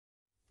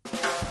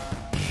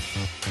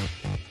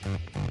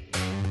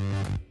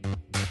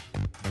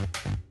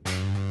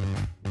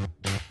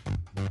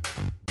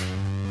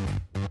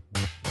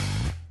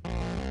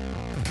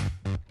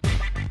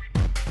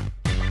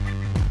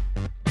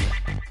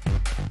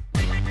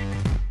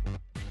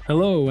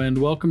Hello and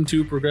welcome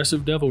to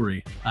Progressive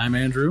Devilry. I'm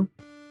Andrew.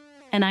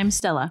 And I'm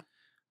Stella.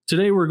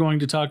 Today we're going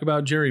to talk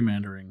about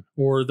gerrymandering,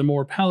 or the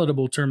more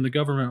palatable term the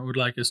government would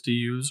like us to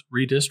use,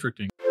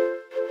 redistricting.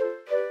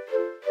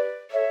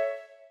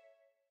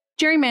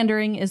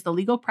 Gerrymandering is the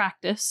legal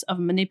practice of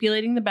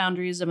manipulating the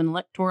boundaries of an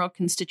electoral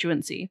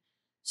constituency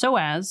so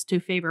as to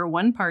favor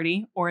one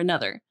party or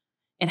another.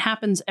 It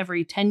happens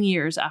every 10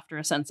 years after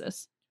a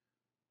census.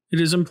 It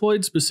is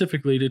employed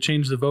specifically to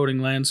change the voting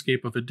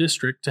landscape of a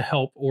district to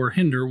help or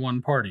hinder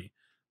one party.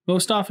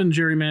 Most often,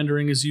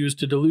 gerrymandering is used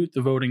to dilute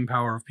the voting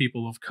power of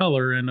people of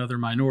color and other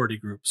minority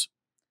groups.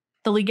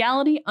 The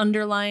legality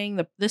underlying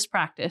this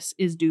practice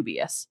is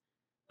dubious,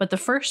 but the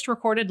first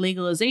recorded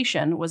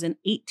legalization was in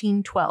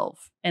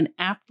 1812 and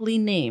aptly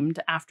named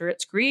after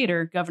its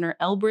creator, Governor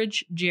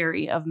Elbridge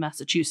Gerry of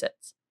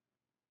Massachusetts.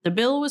 The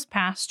bill was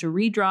passed to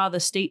redraw the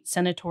state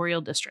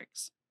senatorial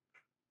districts.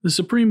 The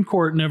Supreme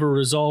Court never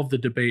resolved the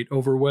debate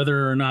over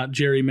whether or not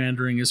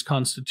gerrymandering is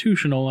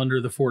constitutional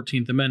under the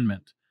 14th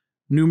Amendment.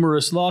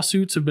 Numerous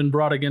lawsuits have been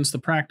brought against the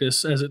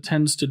practice as it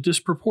tends to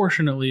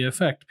disproportionately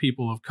affect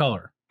people of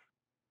color.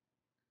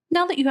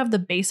 Now that you have the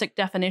basic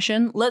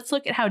definition, let's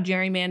look at how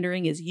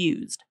gerrymandering is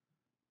used.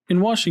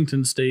 In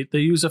Washington state, they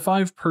use a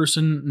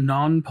 5-person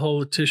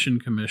non-politician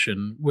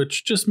commission,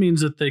 which just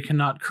means that they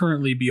cannot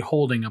currently be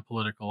holding a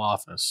political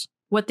office.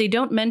 What they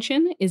don't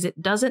mention is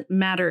it doesn't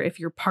matter if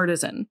you're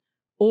partisan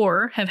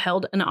or have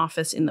held an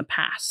office in the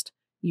past.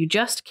 You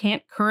just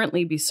can't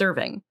currently be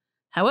serving.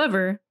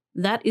 However,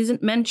 that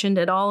isn't mentioned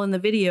at all in the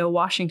video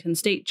Washington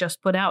State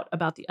just put out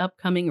about the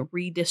upcoming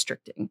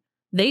redistricting.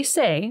 They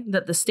say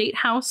that the State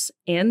House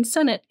and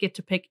Senate get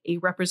to pick a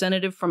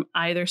representative from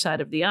either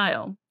side of the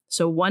aisle.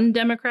 So one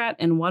Democrat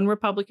and one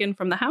Republican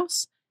from the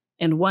House,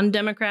 and one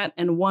Democrat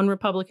and one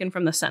Republican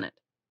from the Senate.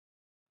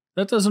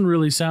 That doesn't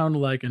really sound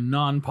like a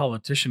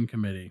non-politician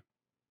committee.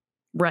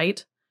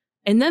 Right?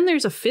 And then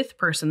there's a 5th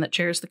person that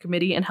chairs the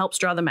committee and helps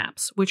draw the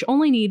maps, which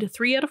only need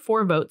 3 out of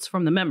 4 votes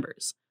from the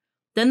members.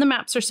 Then the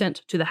maps are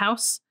sent to the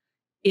House.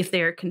 If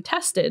they are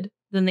contested,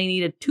 then they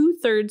need a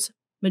 2/3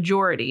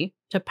 majority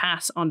to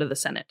pass onto the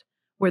Senate,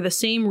 where the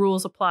same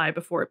rules apply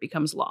before it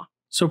becomes law.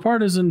 So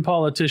partisan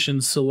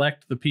politicians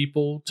select the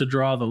people to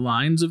draw the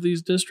lines of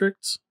these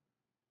districts?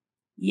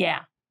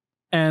 Yeah.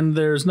 And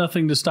there's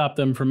nothing to stop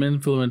them from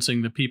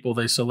influencing the people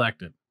they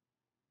selected?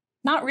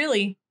 Not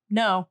really,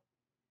 no.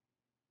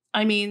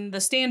 I mean, the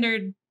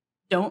standard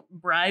don't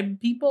bribe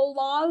people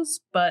laws,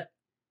 but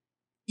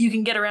you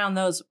can get around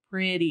those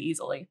pretty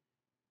easily.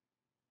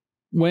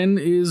 When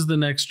is the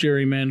next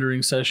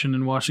gerrymandering session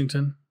in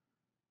Washington?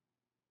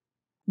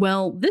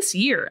 Well, this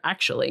year,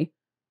 actually.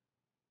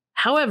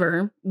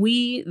 However,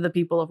 we, the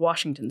people of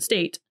Washington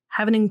State,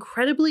 have an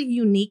incredibly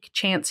unique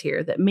chance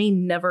here that may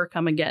never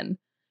come again.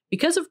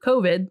 Because of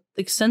COVID,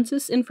 the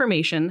census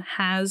information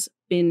has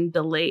been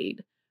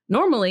delayed.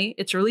 Normally,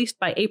 it's released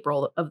by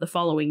April of the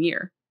following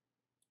year.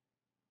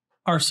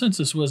 Our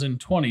census was in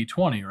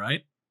 2020,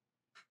 right?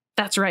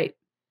 That's right.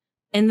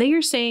 And they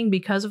are saying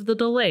because of the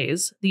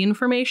delays, the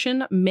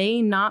information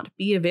may not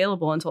be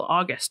available until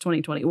August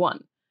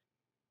 2021.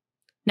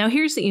 Now,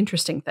 here's the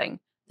interesting thing.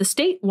 The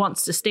state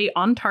wants to stay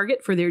on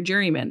target for their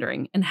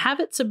gerrymandering and have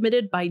it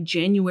submitted by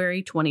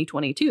January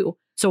 2022.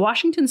 So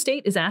Washington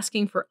State is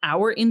asking for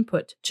our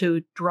input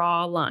to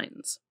draw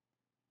lines.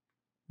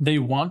 They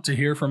want to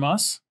hear from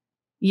us?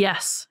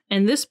 Yes,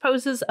 and this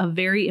poses a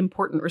very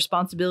important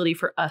responsibility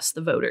for us,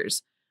 the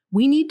voters.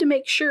 We need to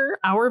make sure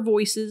our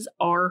voices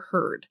are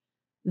heard.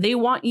 They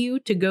want you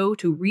to go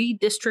to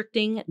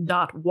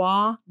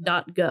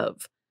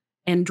redistricting.wa.gov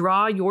and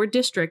draw your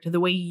district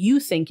the way you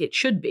think it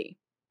should be.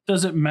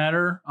 Does it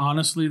matter,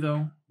 honestly,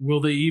 though?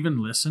 Will they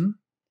even listen?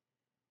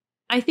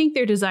 I think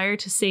their desire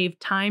to save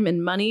time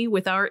and money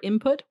with our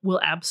input will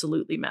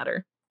absolutely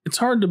matter. It's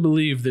hard to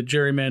believe that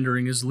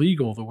gerrymandering is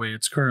legal the way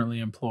it's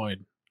currently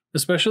employed,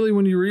 especially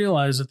when you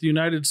realize that the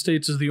United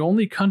States is the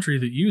only country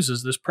that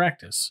uses this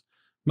practice.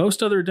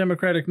 Most other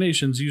democratic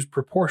nations use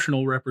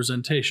proportional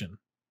representation.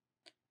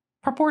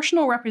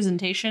 Proportional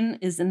representation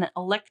is an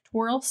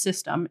electoral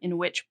system in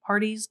which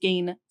parties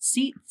gain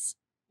seats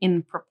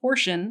in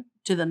proportion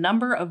to the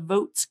number of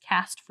votes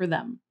cast for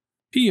them.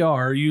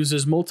 PR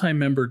uses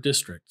multi-member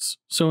districts,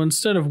 so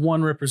instead of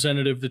one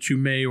representative that you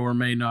may or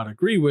may not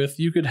agree with,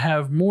 you could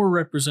have more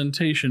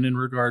representation in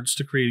regards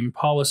to creating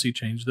policy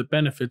change that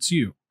benefits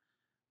you.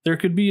 There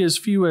could be as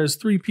few as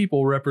 3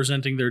 people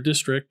representing their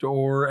district,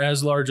 or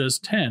as large as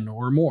 10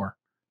 or more.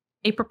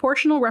 A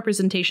proportional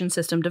representation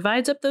system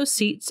divides up those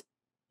seats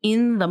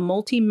in the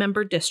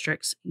multi-member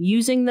districts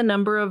using the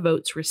number of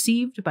votes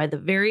received by the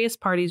various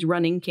parties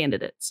running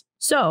candidates.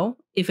 So,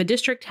 if a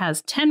district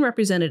has 10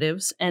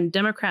 representatives and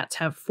Democrats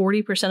have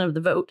 40% of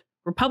the vote,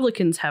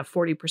 Republicans have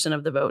 40%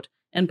 of the vote,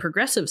 and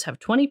progressives have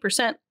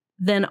 20%,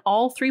 then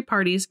all 3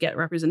 parties get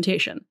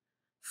representation.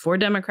 4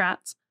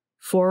 Democrats,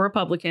 4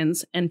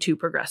 Republicans, and 2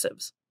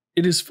 progressives.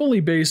 It is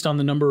fully based on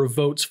the number of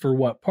votes for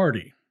what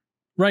party.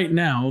 Right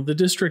now, the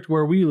district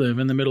where we live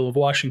in the middle of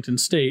Washington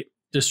State,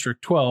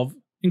 District 12,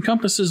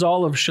 encompasses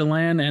all of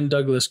Chelan and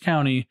Douglas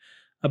County,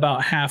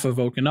 about half of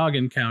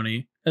Okanagan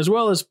County, as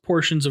well as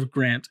portions of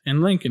Grant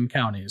and Lincoln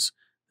counties.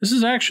 This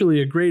is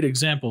actually a great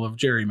example of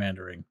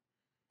gerrymandering.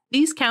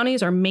 These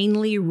counties are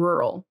mainly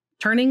rural,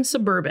 turning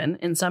suburban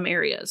in some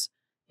areas.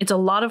 It's a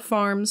lot of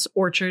farms,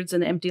 orchards,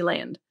 and empty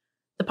land.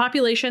 The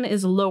population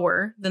is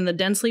lower than the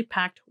densely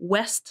packed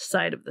west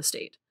side of the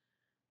state.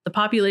 The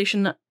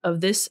population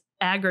of this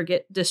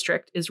aggregate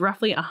district is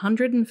roughly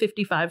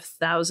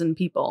 155,000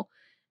 people,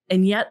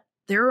 and yet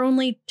there are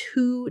only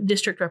 2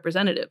 district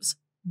representatives,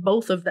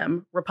 both of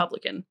them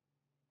Republican.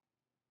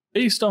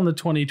 Based on the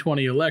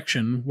 2020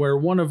 election, where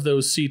one of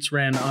those seats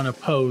ran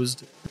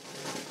unopposed,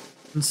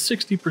 and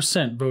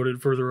 60% voted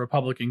for the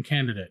Republican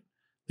candidate.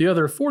 The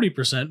other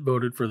 40%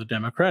 voted for the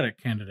Democratic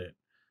candidate.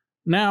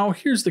 Now,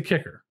 here's the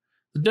kicker.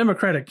 The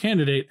Democratic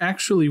candidate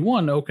actually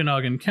won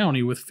Okanagan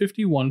County with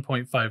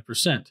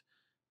 51.5%.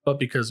 But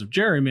because of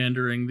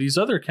gerrymandering, these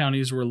other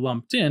counties were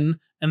lumped in,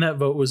 and that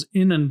vote was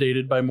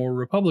inundated by more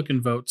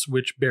Republican votes,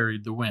 which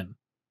buried the win.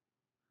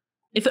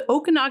 If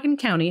Okanagan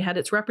County had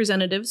its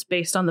representatives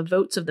based on the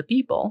votes of the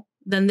people,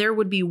 then there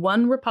would be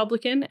 1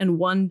 Republican and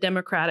 1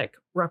 Democratic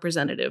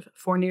representative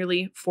for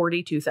nearly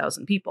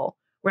 42,000 people,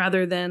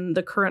 rather than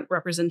the current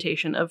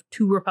representation of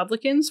 2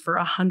 Republicans for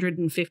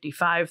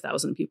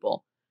 155,000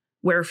 people,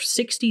 where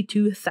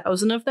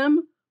 62,000 of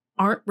them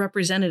aren't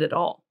represented at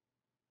all.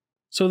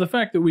 So the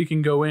fact that we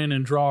can go in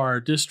and draw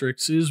our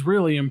districts is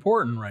really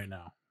important right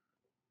now.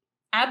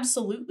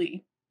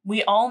 Absolutely.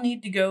 We all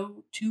need to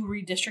go to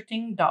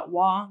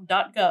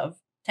redistricting.wa.gov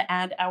to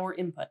add our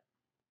input.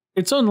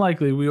 It's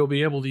unlikely we will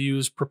be able to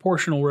use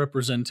proportional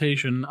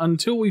representation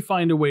until we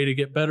find a way to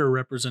get better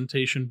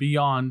representation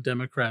beyond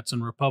Democrats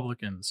and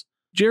Republicans.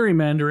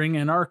 Gerrymandering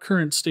and our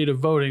current state of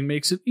voting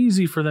makes it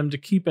easy for them to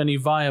keep any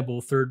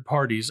viable third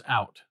parties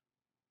out.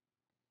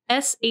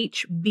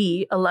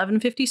 SHB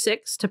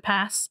 1156 to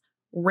pass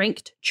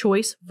ranked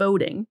choice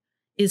voting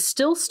is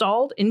still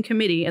stalled in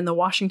committee in the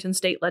Washington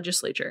State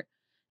Legislature.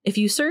 If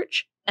you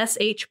search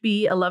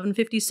SHB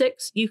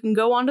 1156, you can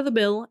go onto the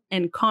bill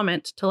and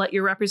comment to let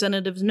your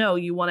representatives know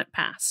you want it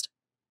passed.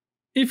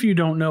 If you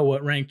don't know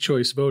what ranked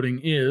choice voting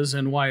is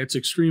and why it's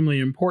extremely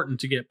important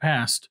to get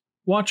passed,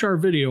 watch our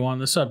video on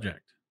the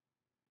subject.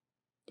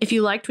 If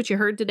you liked what you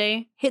heard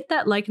today, hit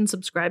that like and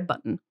subscribe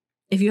button.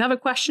 If you have a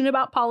question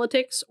about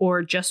politics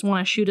or just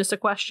want to shoot us a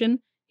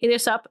question, hit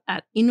us up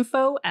at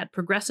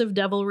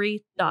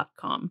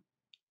info@progressivedevilry.com.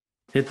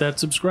 Hit that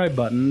subscribe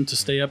button to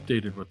stay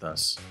updated with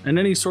us. And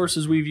any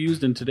sources we've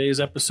used in today's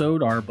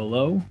episode are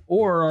below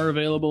or are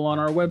available on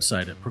our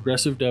website at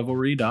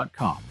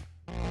progressivedevilry.com.